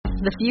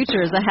The future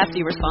is a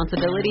hefty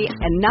responsibility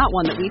and not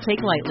one that we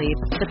take lightly.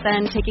 But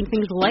then, taking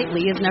things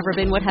lightly has never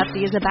been what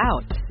Hefty is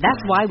about. That's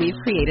why we've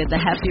created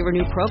the Hefty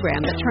Renew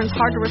program that turns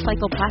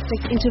hard-to-recycle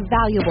plastics into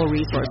valuable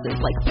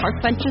resources like park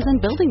benches and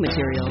building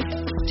materials.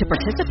 To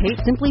participate,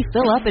 simply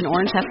fill up an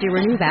orange Hefty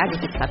Renew bag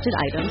with accepted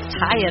items,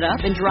 tie it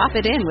up, and drop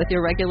it in with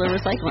your regular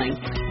recycling.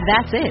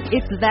 That's it.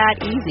 It's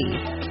that easy.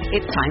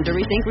 It's time to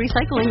rethink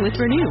recycling with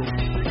Renew.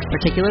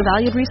 Particular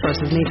valued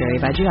resources may vary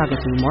by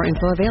geography. More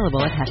info available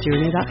at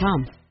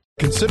heftyrenew.com.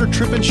 Consider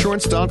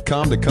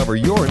tripinsurance.com to cover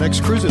your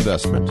next cruise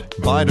investment.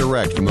 Buy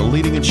direct from the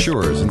leading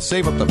insurers and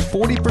save up to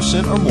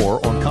 40% or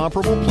more on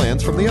comparable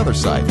plans from the other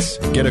sites.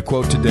 Get a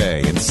quote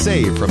today and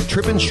save from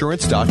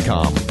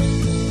tripinsurance.com.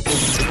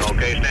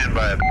 Okay, stand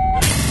by.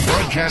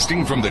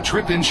 Broadcasting from the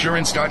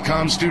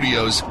tripinsurance.com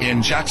studios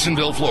in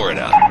Jacksonville,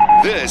 Florida.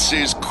 This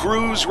is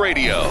Cruise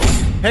Radio.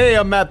 Hey,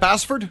 I'm Matt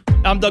Bassford.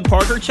 I'm Doug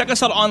Parker. Check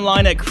us out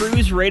online at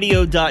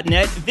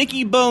cruiseradio.net.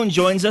 Vicky Bone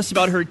joins us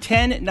about her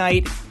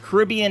 10-night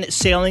Caribbean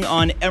sailing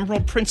on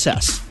Emerald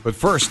Princess. But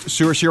first,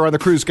 Stuart Shearer on the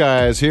Cruise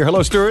Guys here.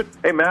 Hello, Stuart.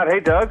 Hey, Matt. Hey,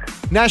 Doug.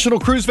 National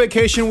Cruise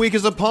Vacation Week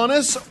is upon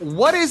us.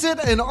 What is it,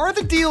 and are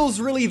the deals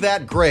really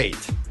that great?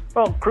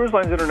 Well, Cruise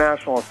Lines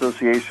International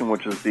Association,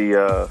 which is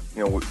the,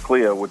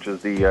 CLIA, which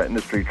is the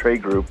industry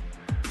trade group,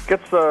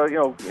 gets,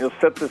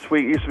 set this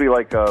week. It used to be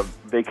like a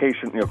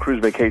vacation,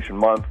 cruise vacation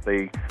month.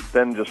 They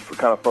then just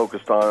kind of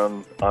focused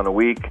on a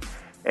week,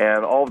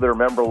 and all of their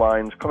member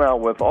lines come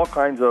out with all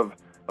kinds of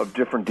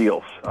different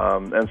deals.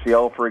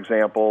 NCL, for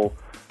example,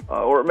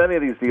 or many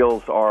of these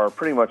deals are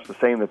pretty much the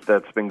same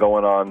that's been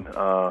going on,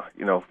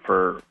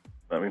 for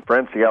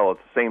NCL,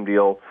 it's the same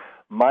deal,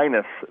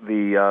 minus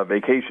the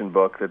vacation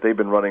book that they've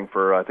been running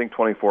for, I think,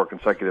 24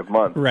 consecutive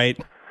months. Right.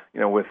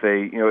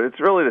 It's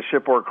really the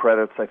shipboard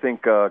credits. I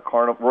think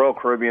Royal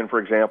Caribbean, for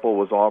example,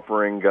 was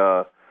offering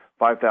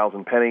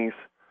 5,000 pennies,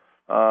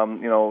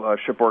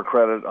 shipboard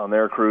credit on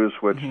their cruise,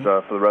 which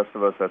for the rest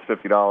of us, that's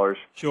 $50.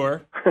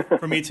 Sure,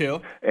 for me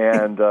too.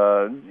 And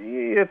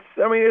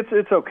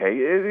it's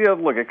okay.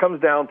 Look, it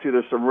comes down to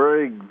there's some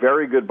very,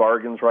 very good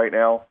bargains right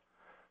now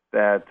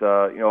that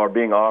are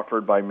being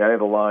offered by many of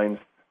the lines.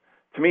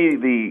 To me,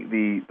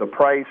 the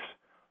price,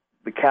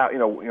 the cap, you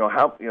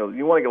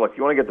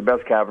want to get the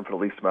best cabin for the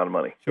least amount of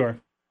money. Sure.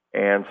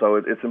 And so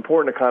it's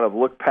important to kind of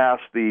look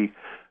past the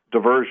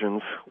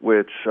diversions,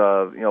 which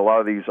a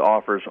lot of these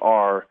offers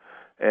are,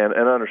 and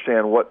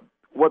understand what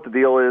the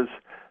deal is.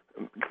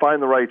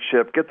 Find the right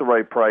ship, get the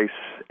right price,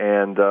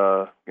 and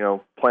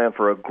plan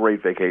for a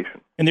great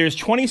vacation. And there's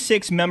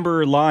 26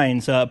 member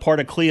lines,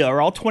 part of CLIA.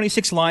 Are all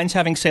 26 lines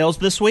having sales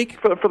this week?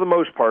 For the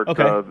most part,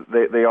 okay.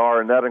 They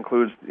are, and that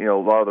includes a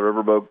lot of the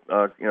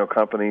riverboat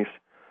companies.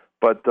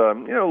 But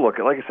look,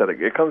 like I said,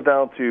 it comes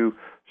down to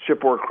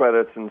shipboard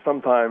credits, and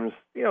sometimes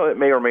it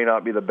may or may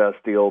not be the best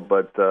deal,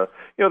 but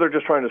they're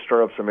just trying to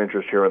stir up some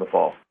interest here in the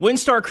fall.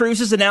 Windstar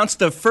Cruises announced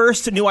the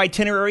first new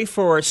itinerary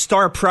for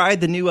Star Pride,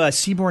 the new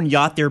seaborne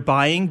yacht they're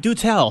buying. Do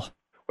tell.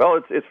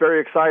 Well, it's very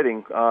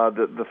exciting.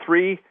 The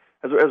three,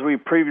 as we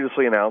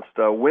previously announced,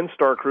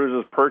 Windstar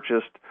Cruises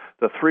purchased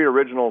the three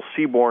original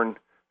seaborne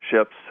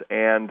ships,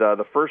 and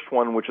the first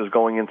one, which is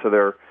going into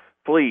their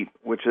fleet,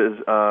 which is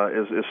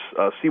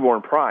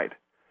Seabourn Pride.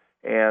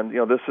 And,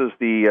 this is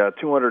the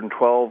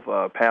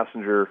 212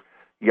 passenger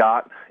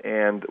yacht.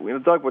 And,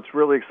 Doug, what's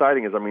really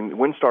exciting is,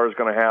 Windstar is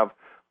going to have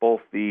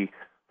both the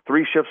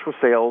 3 ships with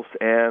sails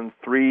and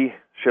 3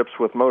 ships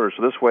with motors.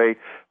 So this way,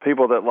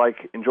 people that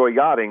enjoy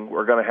yachting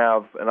are going to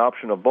have an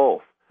option of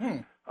both.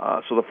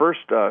 So the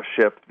first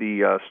ship,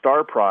 the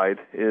Star Pride,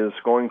 is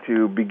going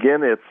to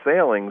begin its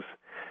sailings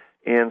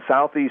in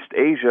Southeast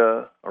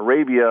Asia,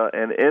 Arabia,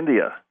 and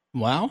India.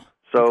 Wow.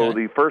 So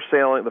okay. the first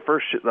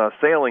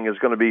sailing is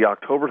going to be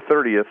October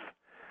 30th,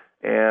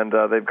 and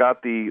they've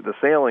got the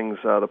sailings.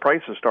 The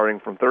price is starting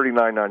from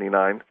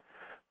 $39.99,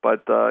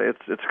 but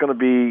it'll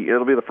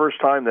be the first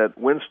time that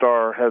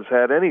Windstar has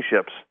had any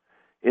ships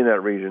in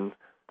that region.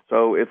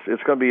 So it's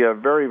going to be a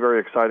very, very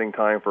exciting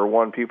time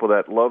for people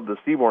that love the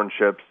seaborne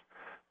ships,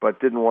 but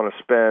didn't want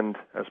to spend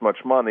as much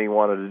money,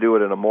 wanted to do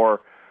it in a more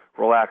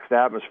relaxed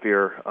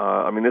atmosphere.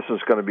 This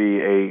is going to be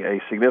a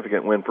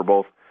significant win for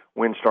both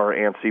Windstar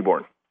and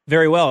Seabourn.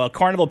 Very well. A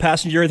Carnival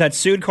passenger that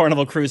sued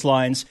Carnival Cruise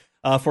Lines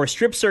for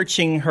strip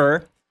searching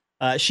her.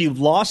 She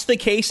lost the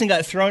case and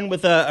got thrown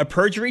with a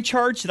perjury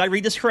charge. Did I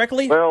read this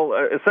correctly? Well,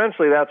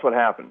 essentially that's what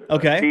happened.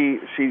 Okay.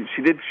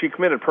 She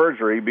committed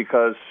perjury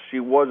because she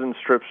wasn't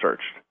strip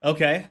searched.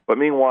 Okay. But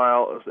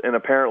meanwhile, and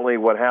apparently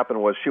what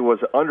happened was she was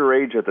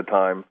underage at the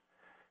time,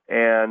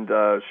 and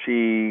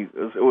she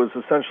was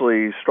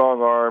essentially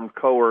strong-armed,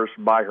 coerced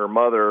by her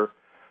mother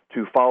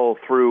to follow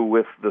through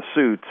with the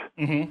suit.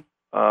 Mm-hmm.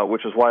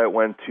 Which is why it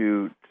went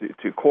to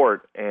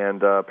court,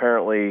 and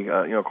apparently,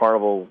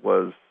 Carnival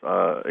was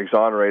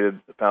exonerated,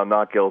 found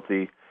not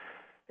guilty,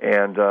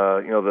 and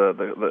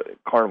the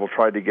Carnival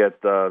tried to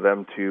get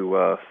them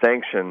to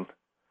sanction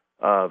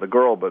the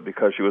girl, but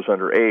because she was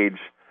underage,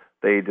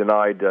 they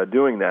denied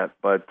doing that.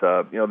 But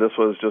this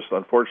was just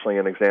unfortunately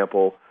an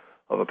example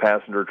of a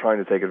passenger trying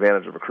to take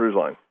advantage of a cruise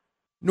line.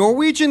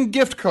 Norwegian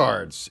gift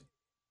cards.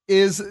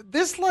 Is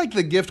this like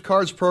the gift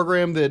cards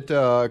program that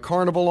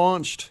Carnival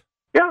launched?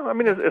 Yeah, I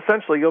mean,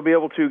 essentially, you'll be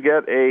able to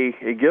get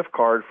a gift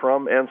card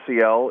from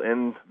NCL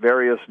in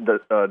various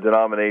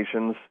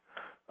denominations,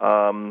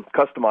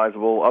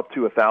 customizable up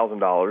to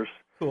 $1,000.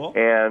 Cool.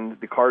 And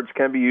the cards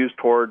can be used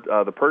toward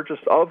the purchase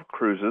of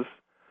cruises,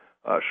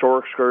 shore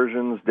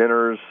excursions,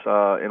 dinners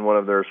in one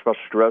of their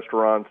specialty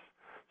restaurants.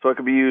 So it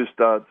could be used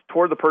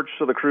toward the purchase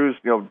of the cruise,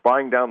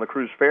 buying down the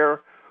cruise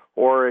fare,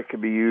 or it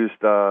could be used,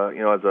 as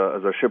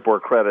a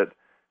shipboard credit.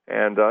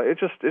 And it's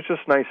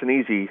just nice and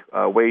easy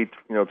way,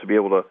 to be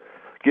able to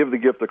give the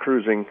gift of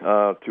cruising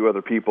to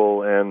other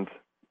people. And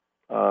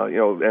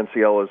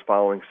NCL is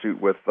following suit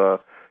with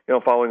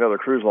following other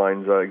cruise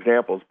lines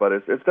examples. But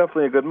it's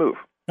definitely a good move.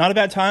 Not a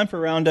bad time for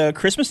around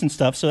Christmas and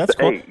stuff, so that's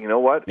cool. Hey, you know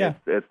what? Yeah.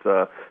 It's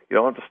you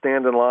don't have to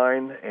stand in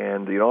line,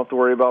 and you don't have to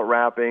worry about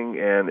wrapping,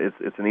 and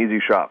it's an easy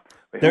shop.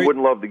 Who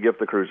wouldn't love the gift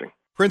of cruising?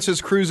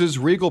 Princess Cruises'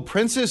 Regal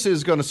Princess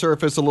is going to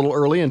surface a little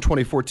early in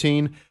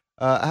 2014.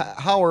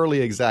 How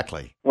early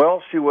exactly?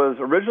 Well, she was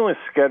originally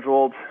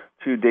scheduled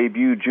to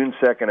debut June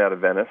 2nd out of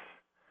Venice,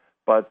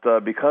 but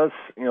because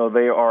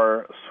they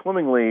are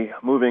swimmingly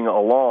moving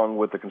along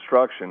with the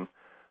construction,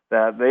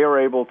 that they are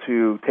able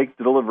to take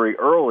the delivery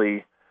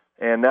early.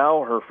 And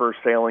now her first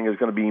sailing is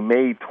going to be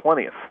May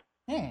 20th.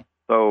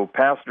 So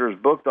passengers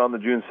booked on the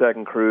June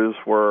 2nd cruise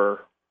were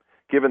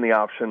given the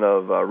option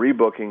of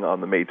rebooking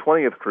on the May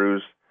 20th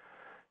cruise.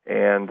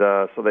 And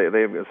so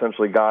they've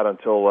essentially got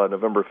until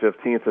November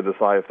 15th to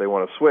decide if they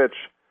want to switch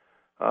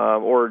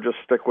or just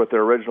stick with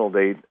their original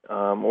date.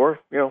 Or,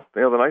 the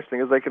nice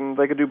thing is they can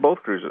do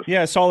both cruises.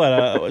 Yeah, I saw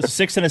that. It was a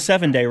 6 and a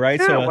 7 day,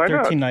 right? Yeah, so why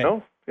 13 not?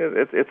 night.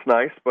 It's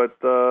nice, but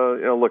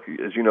look,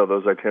 as you know,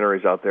 those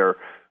itineraries out there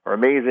are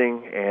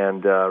amazing,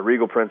 and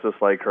Regal Princess,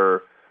 like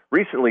her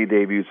recently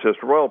debuted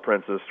sister Royal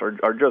Princess,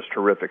 are just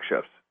terrific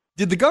ships.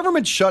 Did the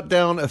government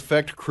shutdown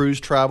affect cruise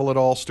travel at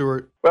all,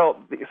 Stuart? Well,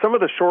 some of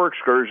the shore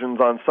excursions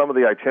on some of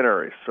the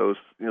itineraries. So,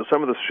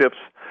 some of the ships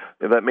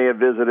that may have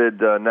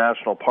visited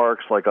national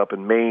parks, like up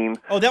in Maine.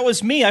 Oh, that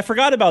was me. I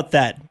forgot about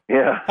that.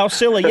 Yeah. How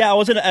silly. Yeah, I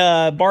was in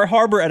Bar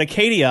Harbor at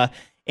Acadia,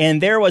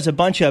 and there was a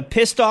bunch of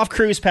pissed-off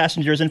cruise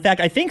passengers. In fact,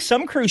 I think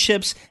some cruise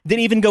ships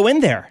didn't even go in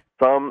there.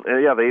 Some,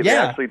 they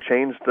actually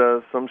changed,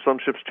 some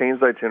ships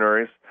changed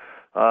itineraries,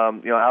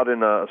 out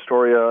in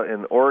Astoria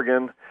in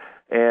Oregon.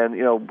 And,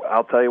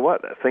 I'll tell you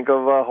what, think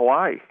of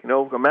Hawaii.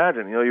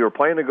 Imagine, you were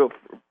planning to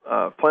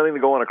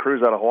go on a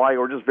cruise out of Hawaii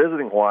or just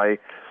visiting Hawaii,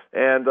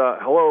 and,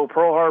 hello,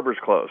 Pearl Harbor's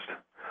closed.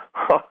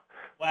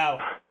 Wow.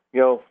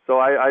 So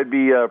I'd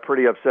be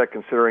pretty upset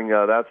considering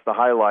that's the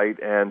highlight.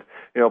 And,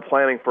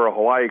 planning for a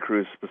Hawaii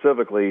cruise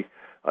specifically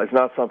is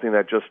not something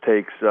that just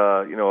takes,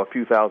 a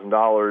few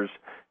 $1,000s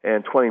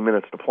and 20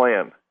 minutes to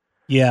plan.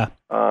 Yeah.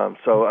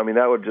 So,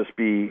 that would just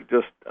be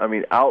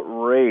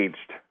outraged.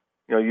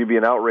 You'd be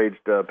an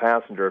outraged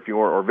passenger if you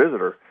weren't, or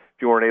visitor,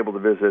 if you weren't able to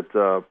visit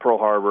Pearl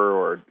Harbor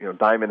or,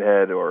 Diamond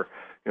Head or,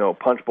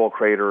 Punch Bowl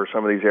Crater or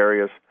some of these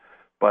areas.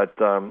 But,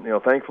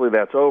 thankfully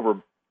that's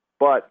over.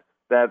 But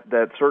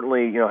that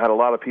certainly, had a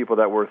lot of people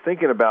that were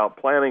thinking about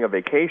planning a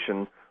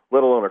vacation,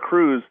 let alone a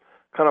cruise,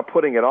 kind of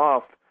putting it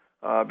off.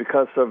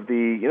 Because of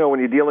the, when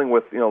you're dealing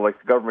with, like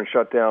the government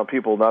shutdown,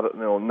 people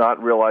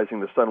not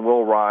realizing the sun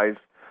will rise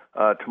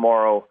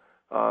tomorrow,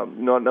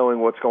 not knowing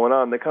what's going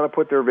on, they kind of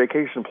put their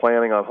vacation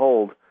planning on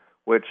hold,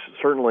 which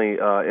certainly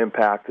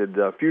impacted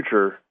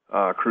future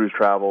cruise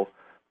travel.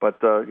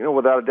 But,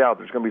 without a doubt,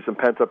 there's going to be some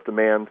pent-up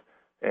demand,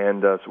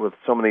 and with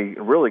so many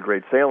really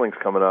great sailings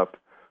coming up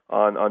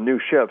on new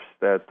ships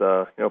that,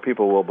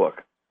 people will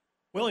book.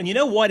 Well, and you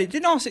know what? It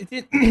didn't also...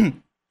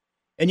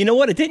 And you know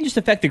what? It didn't just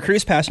affect the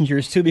cruise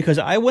passengers, too, because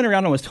I went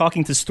around and was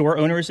talking to store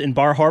owners in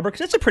Bar Harbor,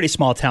 because it's a pretty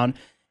small town,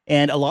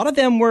 and a lot of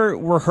them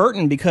were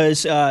hurting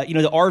because, the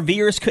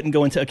RVers couldn't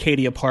go into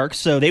Acadia Park,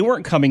 so they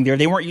weren't coming there.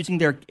 They weren't using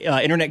their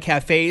internet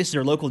cafes,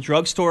 their local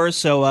drugstores,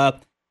 so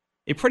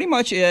it pretty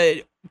much,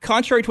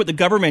 contrary to what the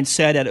government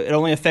said, it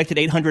only affected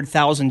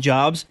 800,000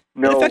 jobs.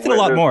 It affected a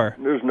lot more.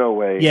 There's no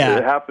way. Yeah.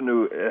 It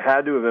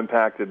had to have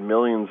impacted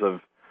millions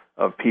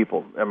of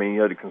people.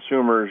 You had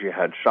consumers, you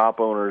had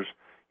shop owners,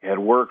 you had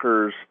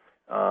workers,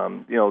 they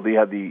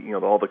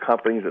had all the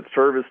companies that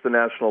service the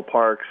national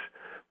parks,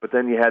 but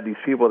then you had these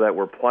people that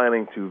were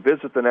planning to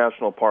visit the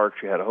national parks.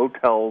 You had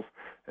hotels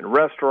and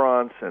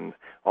restaurants and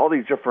all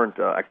these different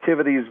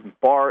activities,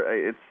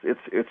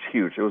 it's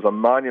huge. It was a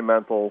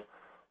monumental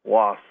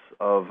loss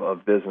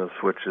of business,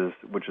 which is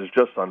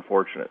just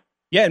unfortunate.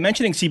 Yeah, and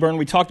mentioning Seabourn,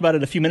 we talked about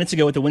it a few minutes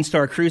ago with the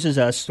Windstar Cruises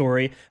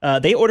story.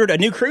 They ordered a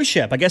new cruise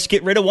ship. I guess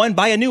get rid of one,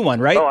 buy a new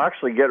one, right? Oh,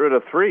 actually, get rid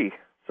of 3.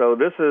 So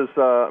this is,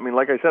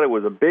 like I said, it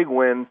was a big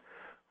win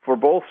for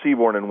both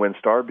Seabourn and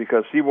Windstar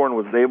because Seabourn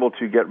was able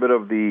to get rid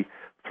of the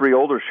 3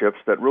 older ships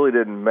that really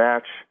didn't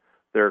match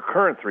their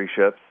current 3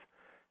 ships.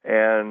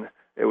 And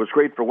it was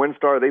great for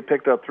Windstar. They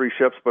picked up 3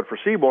 ships, but for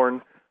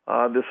Seabourn,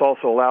 this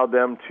also allowed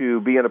them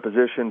to be in a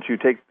position to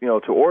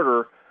to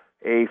order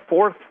a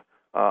 4th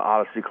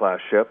Odyssey-class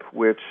ship,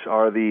 which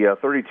are the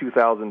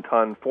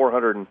 32,000-ton,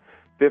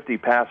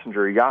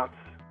 450-passenger yachts.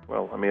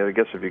 Well, I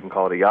guess if you can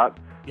call it a yacht.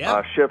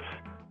 Yeah. Ships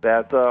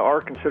that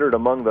are considered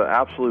among the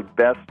absolute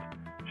best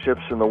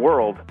ships in the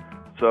world.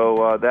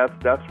 So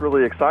that's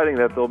really exciting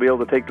that they'll be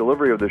able to take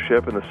delivery of the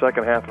ship in the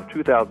second half of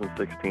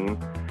 2016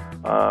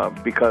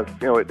 because,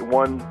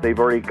 one, they've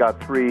already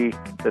got 3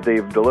 that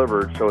they've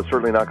delivered, so it's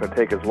certainly not going to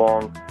take as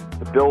long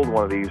to build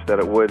one of these that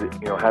it would,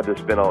 had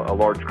this been a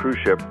large cruise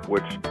ship,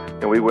 which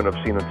we wouldn't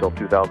have seen until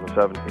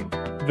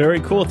 2017.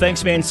 Very cool.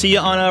 Thanks, man. See you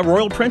on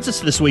Royal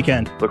Princess this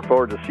weekend. Look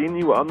forward to seeing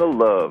you on the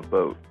Love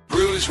Boat.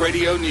 Cruise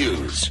Radio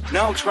News,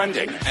 now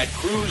trending at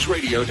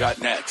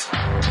cruiseradio.net.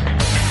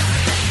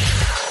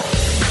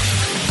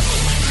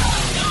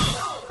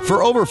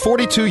 For over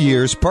 42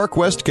 years, Park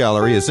West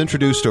Gallery has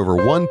introduced over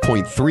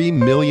 1.3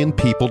 million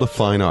people to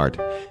fine art.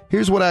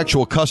 Here's what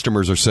actual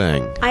customers are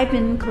saying. I've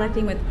been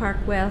collecting with Park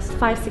West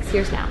 5-6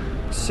 years now.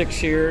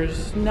 6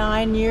 years.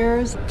 9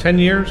 years. 10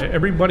 years.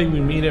 Everybody we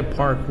meet at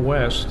Park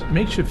West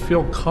makes you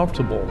feel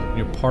comfortable.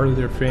 You're part of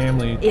their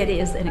family. It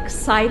is an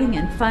exciting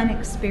and fun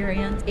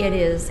experience. It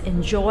is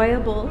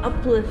enjoyable,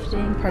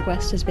 uplifting. Park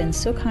West has been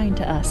so kind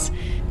to us.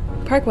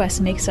 Park West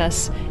makes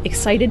us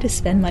excited to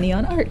spend money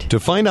on art. To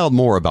find out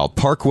more about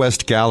Park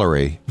West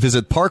Gallery,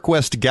 visit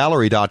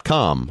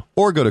parkwestgallery.com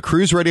or go to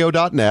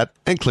cruiseradio.net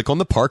and click on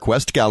the Park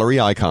West Gallery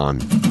icon.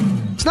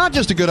 It's not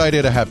just a good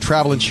idea to have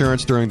travel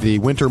insurance during the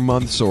winter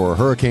months or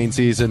hurricane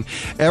season.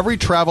 Every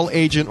travel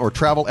agent or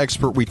travel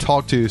expert we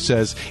talk to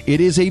says it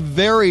is a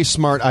very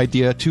smart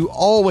idea to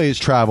always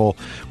travel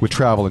with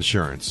travel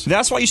insurance.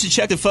 That's why you should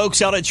check the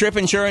folks out at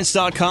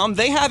tripinsurance.com.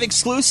 They have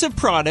exclusive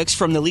products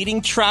from the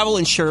leading travel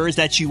insurers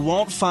that you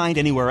won't find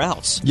anywhere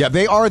else. Yeah,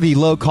 they are the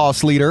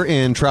low-cost leader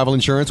in travel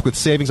insurance with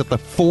savings up to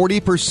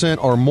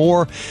 40% or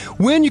more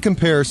when you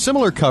compare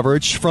similar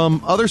coverage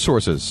from other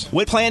sources.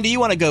 What plan do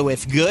you want to go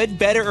with? Good,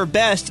 better, or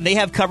best? They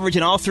have coverage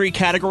in all 3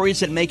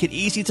 categories that make it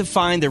easy to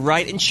find the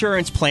right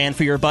insurance plan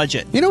for your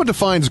budget. You know what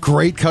defines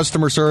great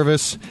customer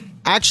service?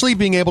 Actually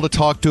being able to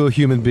talk to a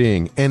human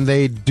being, and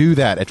they do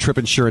that at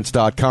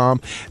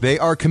tripinsurance.com. They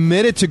are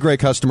committed to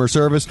great customer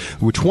service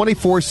with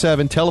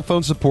 24/7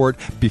 telephone support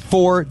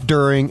before,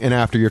 during, and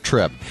after your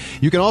trip.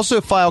 You can also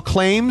file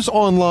claims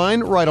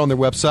online right on their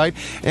website,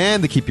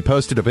 and they keep you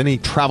posted of any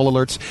travel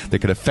alerts that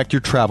could affect your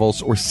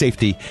travels or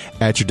safety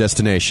at your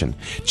destination.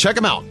 Check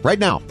them out right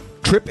now.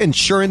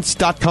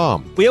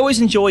 tripinsurance.com. We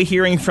always enjoy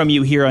hearing from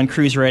you here on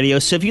Cruise Radio,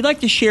 so if you'd like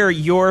to share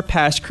your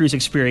past cruise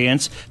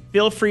experience,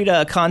 feel free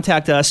to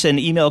contact us and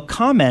email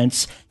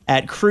comments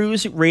at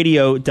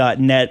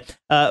cruiseradio.net.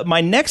 My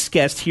next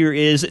guest here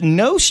is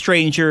no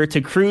stranger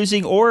to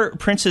cruising or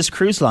Princess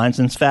Cruise Lines.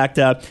 In fact,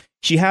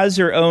 she has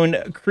her own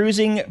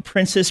Cruising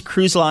Princess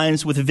Cruise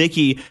Lines with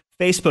Vicky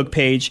Facebook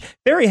page.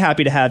 Very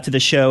happy to have to the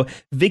show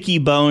Vicky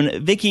Bone.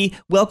 Vicky,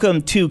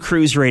 welcome to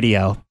Cruise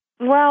Radio.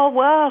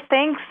 Well,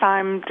 thanks.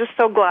 I'm just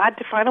so glad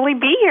to finally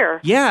be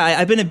here. Yeah,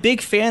 I've been a big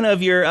fan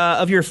of your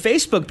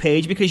Facebook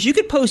page because you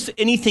could post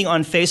anything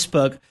on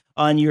Facebook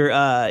on your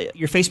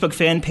Facebook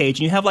fan page,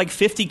 and you have like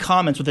 50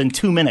 comments within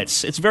 2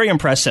 minutes. It's very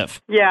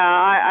impressive. Yeah,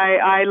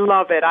 I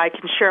love it. I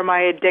can share my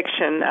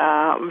addiction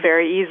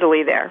very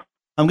easily there.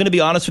 I'm going to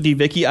be honest with you,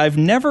 Vicky. I've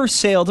never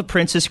sailed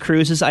Princess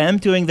Cruises. I am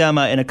doing them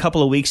in a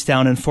couple of weeks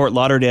down in Fort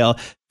Lauderdale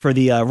for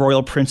the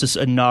Royal Princess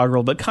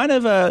Inaugural, but kind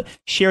of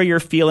share your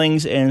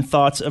feelings and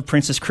thoughts of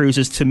Princess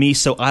Cruises to me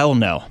so I'll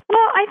know.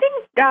 Well, I think,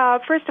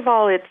 first of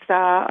all, it's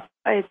a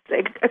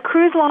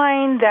cruise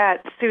line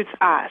that suits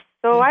us.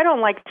 So I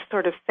don't like to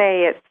sort of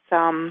say it's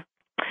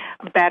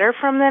better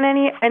than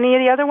any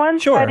of the other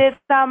ones. Sure. But it's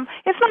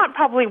not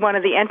probably one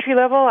of the entry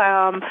level,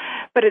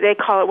 but they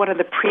call it one of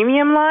the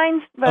premium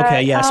lines. But,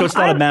 okay, yeah, so it's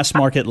not a mass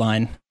market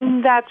line.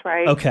 That's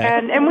right. Okay.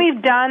 And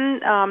we've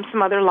done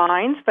some other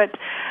lines, but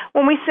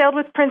when we sailed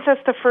with Princess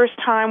the first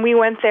time, we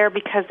went there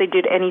because they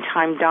did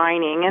anytime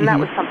dining, and that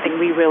was something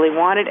we really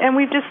wanted, and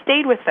we've just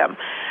stayed with them.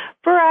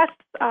 For us,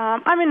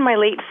 I'm in my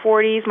late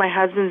 40s. My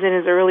husband's in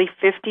his early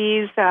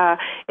 50s.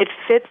 It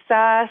fits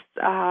us.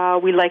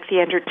 We like the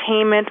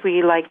entertainment.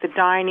 We like the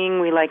dining.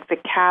 We like the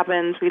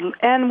cabins.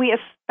 And we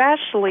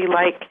especially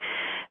like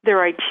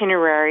their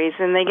itineraries,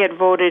 and they get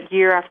voted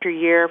year after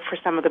year for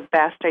some of the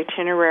best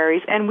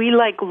itineraries, and we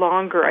like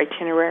longer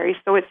itineraries,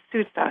 so it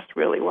suits us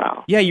really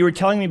well. Yeah, you were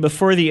telling me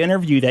before the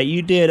interview that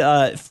you did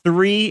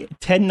 3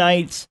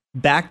 10-nights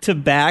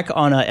back-to-back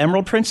on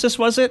Emerald Princess,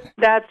 was it?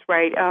 That's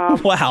right.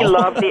 Wow. We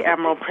love the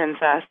Emerald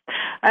Princess.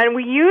 And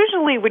we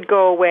usually would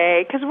go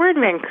away, because we're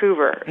in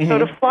Vancouver, so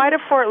to fly to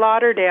Fort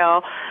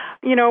Lauderdale,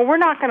 we're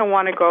not going to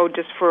want to go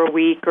just for a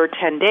week or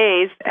 10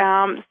 days.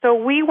 So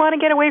we want to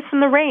get away from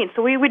the rain.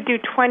 So we would do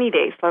 20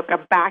 days, like a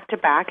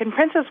back-to-back. And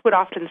Princess would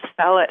often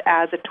sell it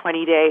as a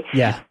 20-day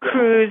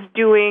cruise,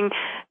 doing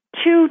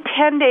 2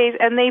 10 days,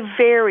 and they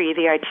vary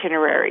the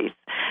itineraries.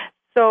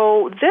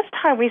 So this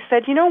time we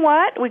said, you know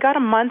what? We got a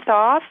month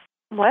off.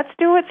 Let's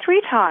do it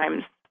 3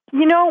 times.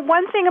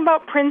 One thing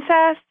about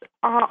Princess,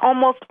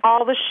 almost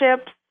all the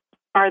ships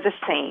are the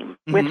same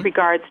with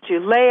regards to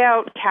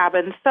layout,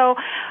 cabins. So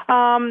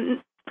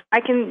I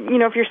can,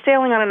 if you're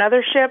sailing on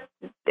another ship,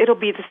 it'll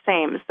be the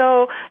same.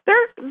 So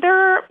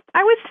they're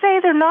I would say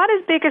they're not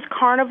as big as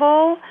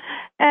Carnival,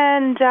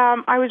 And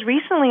I was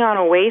recently on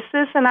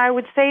Oasis, and I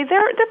would say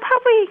they're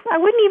probably, I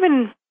wouldn't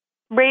even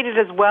rate it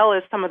as well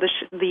as some of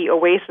the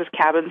Oasis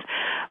cabins,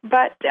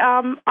 but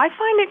I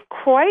find it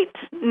quite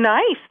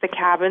nice, the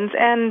cabins,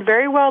 and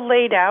very well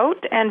laid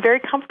out and very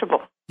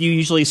comfortable. Do you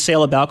usually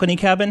sail a balcony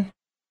cabin?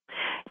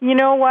 You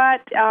know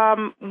what?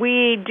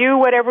 We do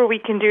whatever we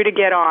can do to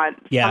get on.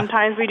 Yeah.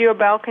 Sometimes we do a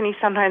balcony,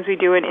 sometimes we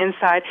do an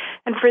inside.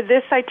 And for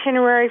this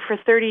itinerary for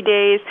 30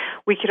 days,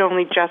 we could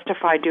only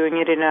justify doing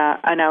it in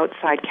an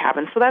outside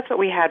cabin. So that's what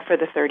we had for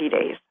the 30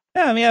 days.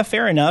 Yeah,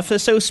 fair enough.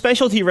 So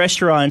specialty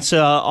restaurants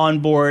on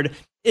board,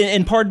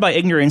 and pardon my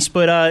ignorance,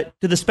 but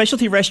do the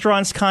specialty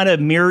restaurants kind of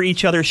mirror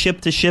each other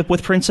ship to ship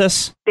with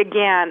Princess?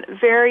 Again,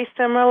 very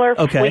similar,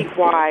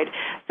 fleet-wide.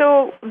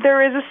 So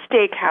there is a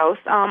steakhouse.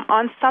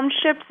 On some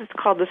ships, it's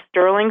called the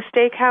Sterling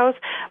Steakhouse,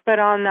 but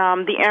on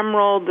the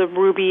Emerald, the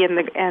Ruby, and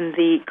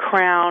the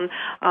Crown,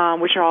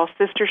 which are all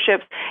sister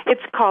ships,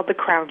 it's called the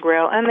Crown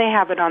Grill, and they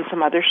have it on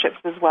some other ships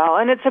as well.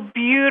 And it's a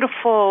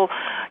beautiful,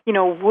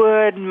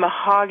 wood,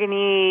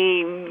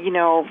 mahogany,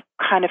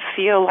 kind of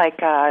feel like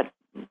a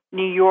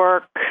New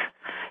York,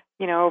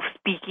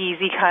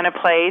 speakeasy kind of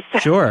place.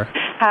 Sure.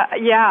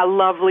 Yeah,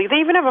 lovely. They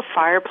even have a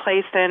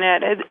fireplace in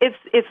it.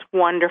 It's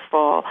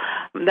wonderful.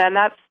 Then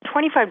that's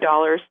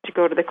 $25 to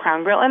go to the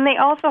Crown Grill, and they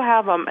also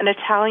have an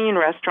Italian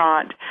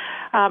restaurant,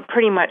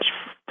 pretty much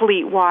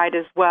fleet-wide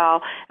as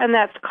well, and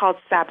that's called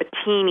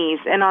Sabatini's.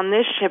 And on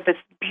this ship, it's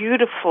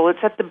beautiful. It's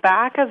at the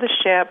back of the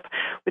ship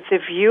with the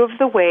view of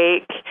the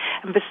wake,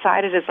 and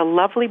beside it is a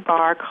lovely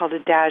bar called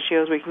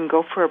Adagio's where you can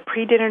go for a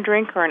pre-dinner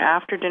drink or an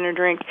after-dinner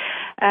drink,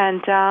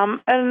 and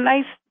a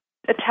nice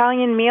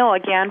Italian meal,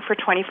 again, for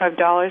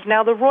 $25.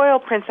 Now, the Royal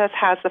Princess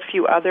has a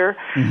few other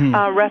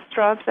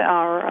restaurants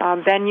or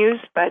venues,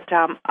 but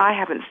I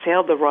haven't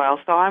sailed the Royal,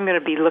 so I'm going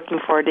to be looking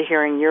forward to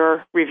hearing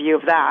your review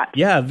of that.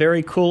 Yeah,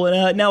 very cool.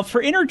 And now,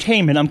 for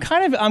entertainment, I'm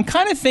kind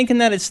of thinking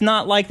that it's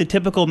not like the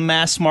typical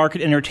mass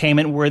market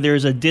entertainment where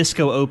there's a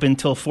disco open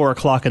till 4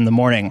 o'clock in the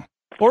morning.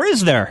 Or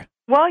is there?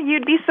 Well,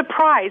 you'd be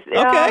surprised.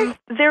 Okay.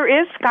 There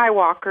is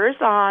skywalkers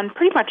on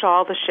pretty much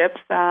all the ships.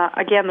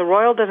 Again, the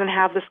Royal doesn't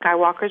have the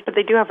skywalkers, but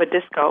they do have a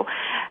disco.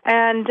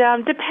 And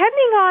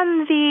depending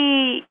on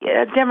the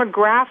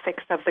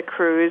demographics of the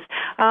cruise,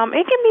 it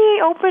can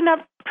be open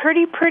up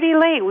pretty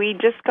late. We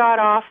just got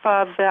off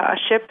of a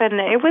ship, and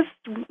it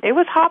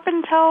was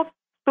hopping till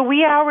the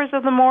wee hours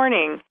of the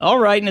morning. All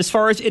right, and as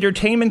far as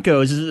entertainment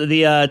goes, is it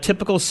the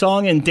typical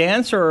song and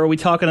dance, or are we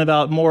talking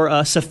about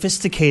more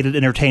sophisticated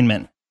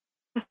entertainment?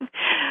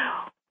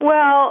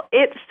 Well,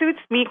 it suits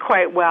me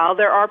quite well.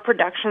 There are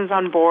productions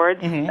on board.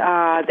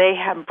 They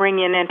bring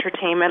in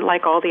entertainment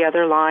like all the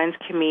other lines,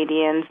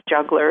 comedians,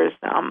 jugglers,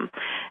 and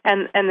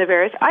the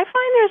various. I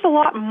find there's a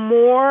lot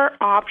more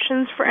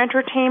options for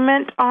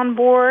entertainment on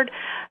board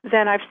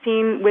than I've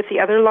seen with the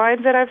other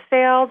lines that I've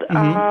sailed.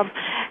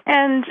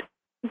 And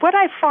what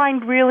I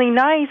find really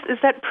nice is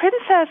that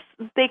Princess,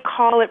 they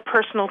call it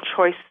personal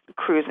choice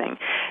cruising.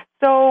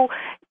 So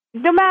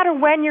no matter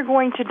when you're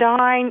going to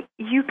dine,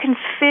 you can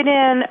fit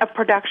in a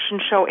production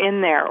show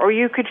in there, or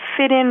you could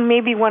fit in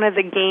maybe one of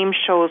the game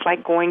shows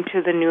like going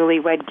to the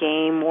Newlywed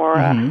Game, or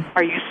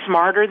Are You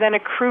Smarter Than a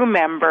Crew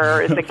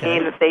Member is a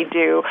game that they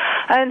do.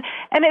 And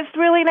it's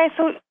really nice.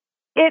 So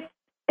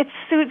it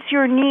suits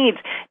your needs.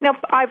 Now,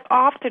 I've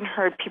often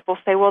heard people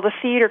say, well, the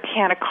theater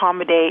can't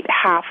accommodate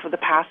half of the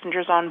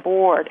passengers on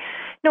board.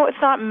 No, it's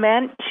not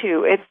meant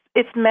to.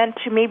 It's meant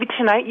to, maybe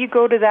tonight you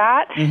go to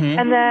that,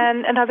 and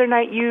then another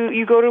night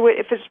you go to it.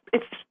 If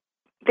it's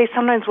they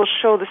sometimes will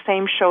show the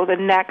same show the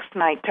next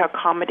night to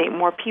accommodate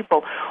more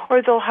people,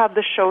 or they'll have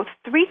the show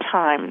 3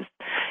 times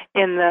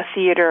in the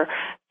theater.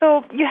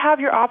 So you have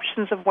your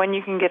options of when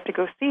you can get to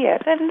go see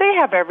it, and they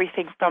have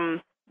everything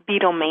from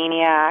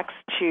Beatlemaniacs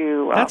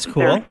to that's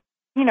cool.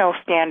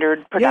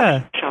 Standard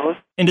production shows.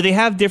 And do they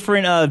have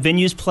different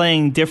venues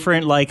playing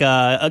different, like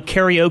a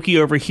karaoke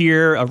over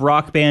here, a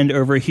rock band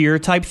over here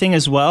type thing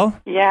as well?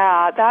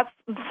 Yeah, that's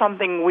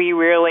something we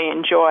really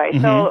enjoy.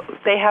 So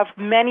they have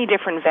many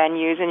different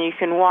venues, and you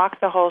can walk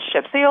the whole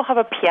ship. So you'll have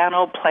a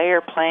piano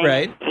player playing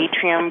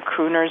Atrium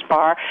Crooner's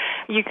Bar.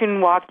 You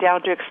can walk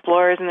down to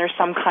Explorers, and there's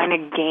some kind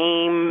of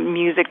game,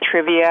 music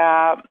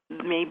trivia,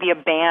 maybe a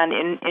band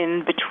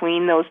in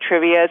between those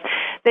trivias.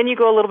 Then you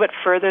go a little bit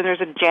further, and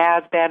there's a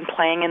jazz band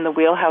playing in the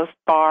Wheelhouse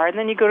Bar. And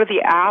then you go to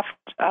the aft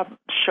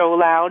show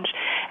lounge,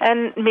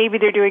 and maybe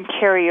they're doing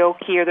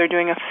karaoke, or they're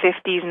doing a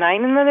 50s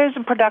night, and then there's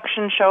a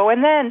production show.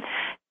 And then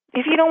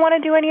if you don't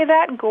want to do any of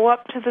that, go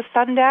up to the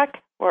sun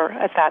deck, or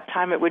at that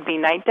time it would be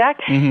night deck,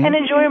 and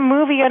enjoy a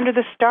movie under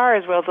the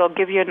stars where they'll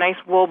give you a nice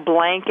wool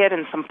blanket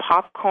and some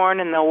popcorn,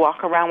 and they'll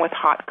walk around with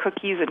hot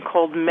cookies and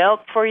cold milk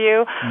for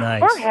you.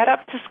 Nice. Or head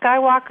up to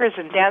Skywalker's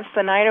and dance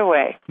the night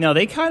away. Now,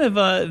 they kind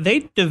of,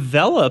 they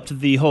developed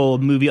the whole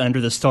movie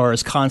under the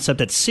stars concept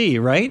at sea,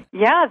 right?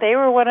 Yeah, they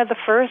were one of the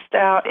first,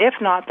 if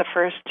not the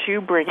first, to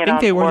bring it on board. I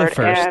think they were the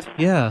first,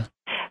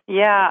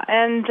 Yeah,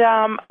 and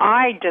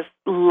I just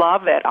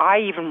love it. I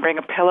even bring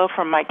a pillow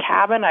from my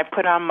cabin. I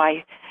put on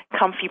my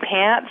comfy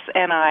pants,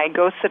 and I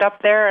go sit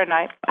up there, and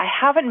I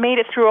haven't made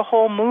it through a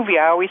whole movie.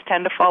 I always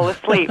tend to fall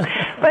asleep.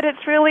 But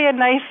it's really a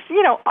nice,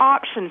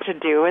 option to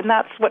do, and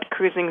that's what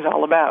cruising's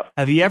all about.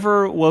 Have you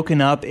ever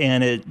woken up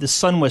and the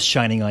sun was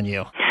shining on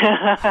you?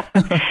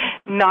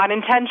 Not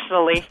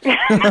intentionally.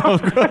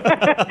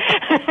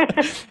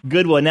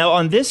 Good one. Now,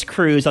 on this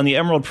cruise, on the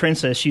Emerald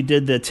Princess, you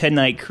did the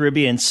 10-night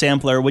Caribbean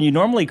sampler. When you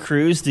normally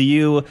cruise, do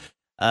you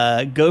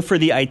go for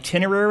the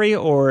itinerary,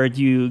 or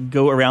do you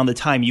go around the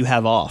time you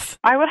have off?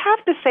 I would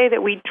have to say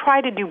that we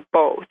try to do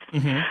both.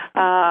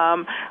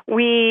 Mm-hmm.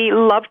 We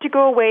love to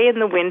go away in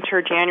the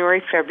winter,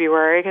 January,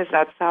 February, because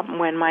that's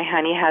when my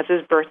honey has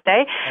his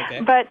birthday.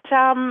 Okay. But,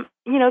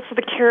 so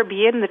the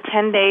Caribbean, the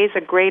 10 days,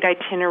 a great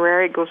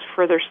itinerary, goes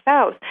further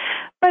south.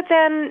 But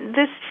then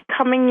this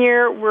coming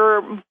year,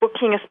 we're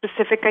booking a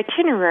specific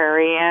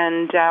itinerary,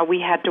 and we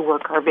had to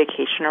work our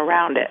vacation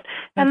around it.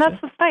 And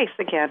that's what's nice.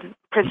 Again,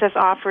 Princess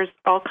offers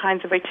all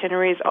kinds of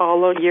itineraries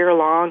all year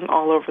long,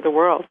 all over the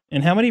world.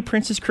 And how many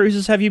Princess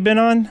cruises have you been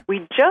on? We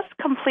just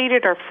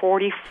completed our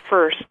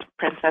 41st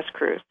Princess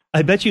cruise.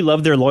 I bet you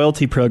love their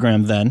loyalty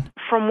program then.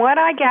 From what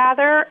I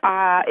gather,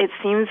 it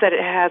seems that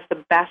it has the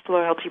best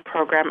loyalty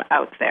program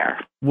out there.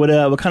 What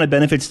kind of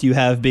benefits do you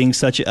have being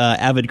such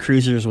avid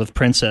cruisers with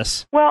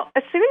Princess? Well,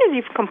 as soon as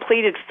you've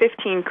completed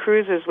 15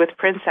 cruises with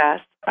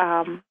Princess,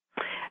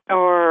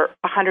 or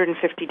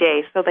 150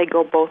 days, so they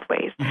go both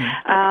ways,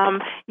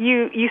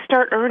 you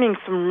start earning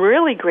some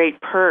really great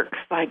perks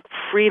like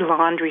free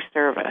laundry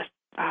service.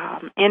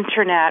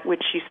 Internet,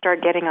 which you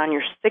start getting on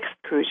your 6th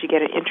cruise. You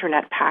get an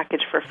internet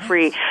package for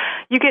free.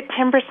 You get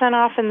 10%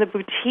 off in the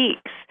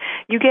boutiques.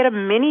 You get a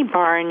mini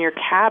bar in your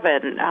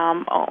cabin,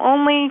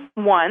 only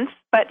once,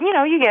 but,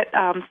 you get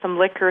some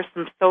liquor,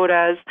 some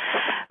sodas.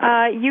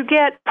 You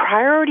get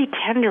priority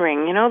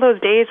tendering.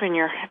 Those days when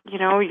you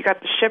got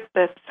the ship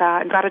that's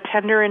got a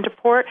tender into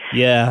port?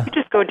 Yeah. You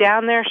just go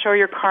down there, show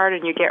your card,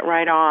 and you get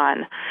right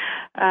on.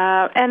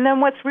 And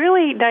then what's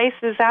really nice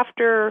is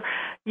after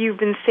you've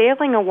been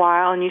sailing a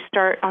while and you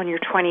start on your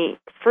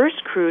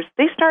 21st cruise,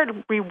 they start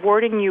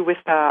rewarding you with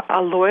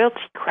a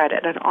loyalty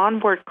credit, an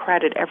onboard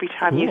credit every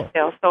time you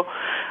sail.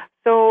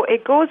 So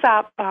it goes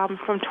up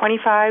from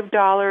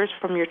 $25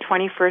 from your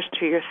 21st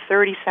to your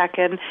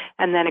 32nd,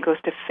 and then it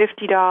goes to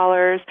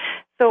 $50.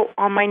 So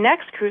on my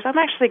next cruise, I'm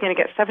actually going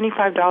to get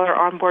 $75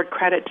 onboard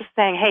credit just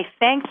saying, hey,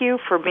 thank you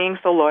for being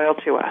so loyal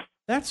to us.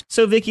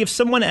 So, Vicki, if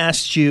someone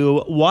asked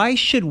you, why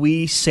should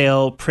we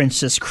sail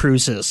Princess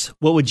cruises,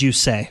 what would you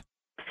say?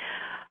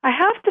 I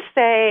have to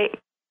say,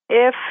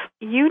 if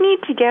you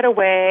need to get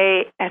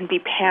away and be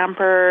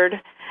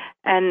pampered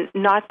and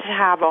not to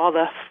have all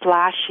the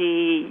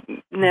flashy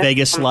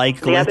Vegas-like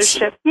glitz. Other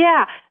ships,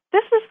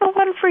 this is the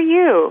one for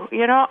you.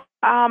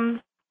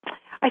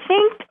 I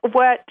think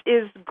what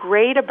is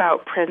great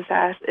about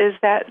Princess is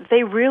that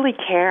they really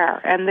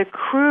care, and the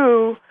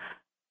crew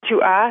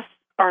to us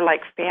are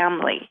like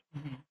family.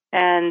 Mm-hmm.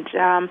 And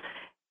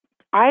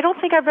I don't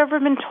think I've ever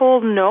been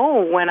told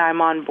no when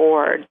I'm on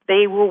board.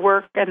 They will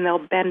work and they'll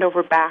bend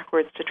over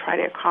backwards to try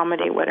to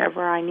accommodate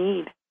whatever I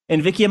need.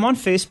 And Vicki, I'm on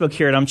Facebook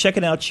here, and I'm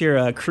checking out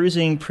your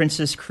Cruising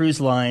Princess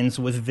Cruise Lines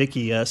with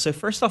Vicki. So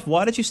first off,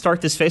 why did you start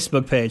this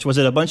Facebook page? Was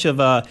it a bunch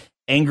of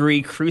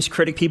angry cruise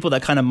critic people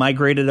that kind of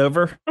migrated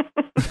over?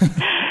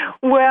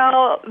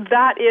 Well,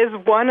 that is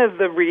one of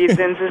the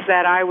reasons is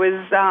that I was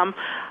a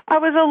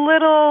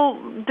little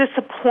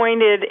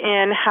disappointed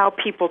in how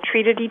people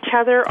treated each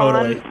other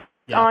on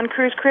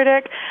Cruise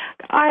Critic.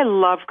 I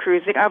love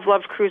cruising. I've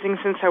loved cruising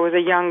since I was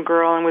a young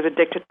girl and was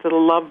addicted to the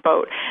Love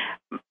Boat.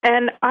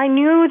 And I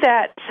knew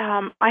that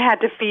I had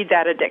to feed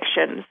that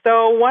addiction.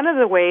 So one of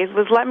the ways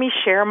was let me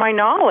share my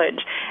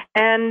knowledge.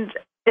 And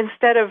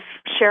instead of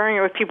sharing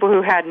it with people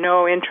who had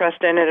no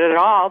interest in it at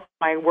all,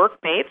 my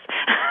workmates,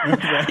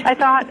 I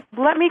thought,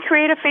 let me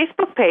create a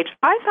Facebook page.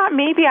 I thought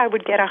maybe I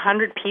would get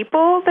 100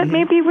 people that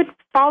maybe would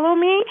follow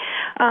me.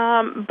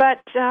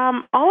 But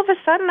all of a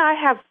sudden I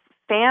have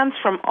fans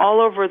from all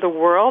over the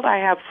world. I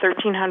have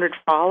 1,300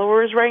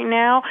 followers right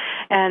now,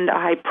 and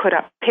I put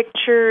up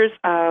pictures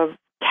of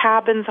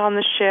cabins on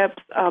the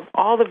ships, of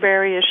all the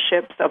various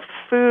ships, of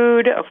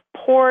food, of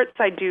ports.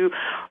 I do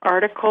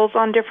articles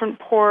on different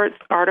ports,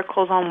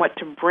 articles on what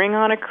to bring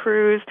on a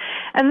cruise.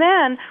 And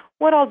then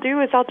what I'll do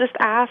is I'll just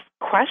ask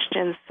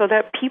questions so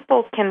that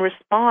people can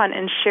respond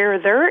and share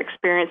their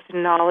experience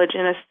and knowledge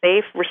in a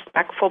safe,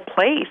 respectful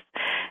place.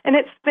 And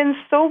it's been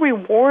so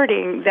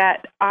rewarding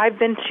that I've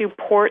been to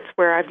ports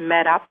where I've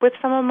met up with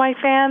some of my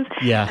fans.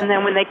 Yeah. And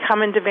then when they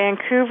come into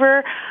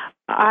Vancouver,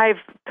 I've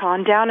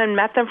gone down and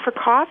met them for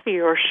coffee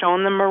or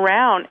shown them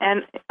around.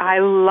 And I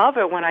love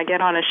it when I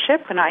get on a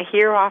ship and I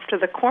hear off to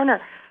the corner,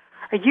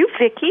 "Are you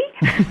Vicki?"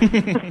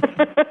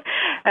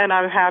 And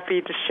I'm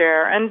happy to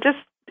share and just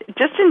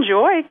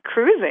enjoy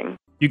cruising.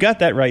 You got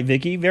that right,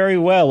 Vicki. Very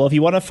well. Well, if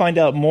you want to find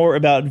out more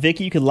about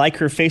Vicki, you can like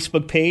her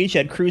Facebook page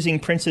at Cruising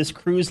Princess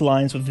Cruise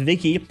Lines with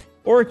Vicki,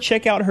 or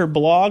check out her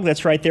blog.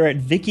 That's right there at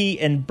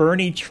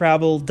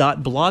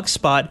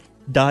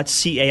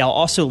vickyandbernietravel.blogspot.ca. I'll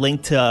also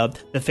link to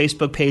the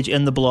Facebook page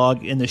and the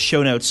blog in the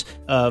show notes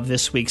of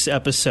this week's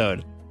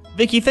episode.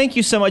 Vicki, thank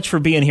you so much for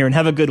being here, and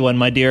have a good one,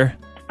 my dear.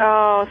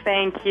 Oh,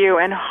 thank you,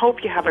 and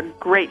hope you have a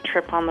great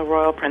trip on the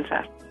Royal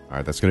Princess. All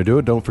right, that's going to do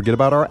it. Don't forget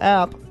about our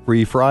app.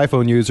 Free for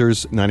iPhone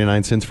users,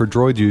 99 cents for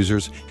Droid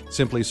users.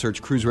 Simply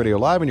search Cruise Radio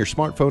Live in your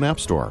smartphone app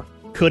store.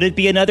 Could it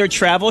be another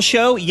travel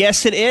show?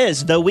 Yes, it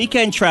is. The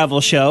Weekend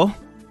Travel Show.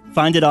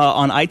 Find it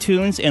on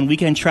iTunes and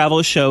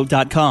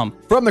weekendtravelshow.com.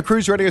 From the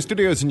Cruise Radio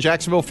Studios in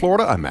Jacksonville,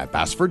 Florida, I'm Matt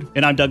Bassford.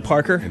 And I'm Doug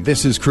Parker. And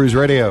this is Cruise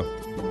Radio.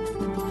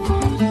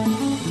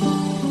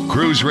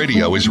 Cruise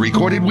Radio is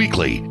recorded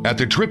weekly at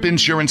the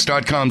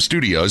TripInsurance.com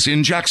studios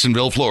in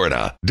Jacksonville,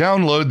 Florida.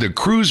 Download the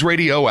Cruise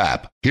Radio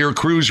app. Hear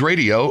Cruise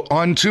Radio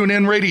on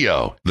TuneIn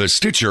Radio, the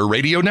Stitcher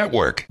Radio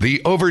Network,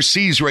 the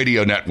Overseas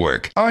Radio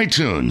Network,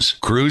 iTunes,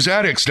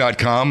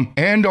 CruiseAddicts.com,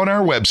 and on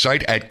our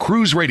website at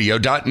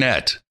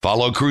cruiseradio.net.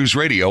 Follow Cruise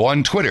Radio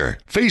on Twitter,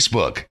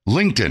 Facebook,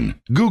 LinkedIn,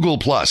 Google+,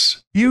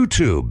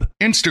 YouTube,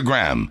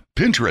 Instagram,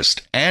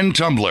 Pinterest, and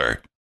Tumblr.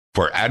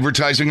 For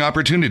advertising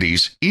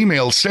opportunities,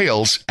 email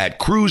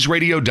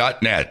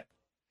sales@cruiseradio.net.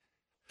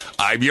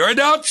 I'm your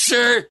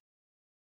announcer,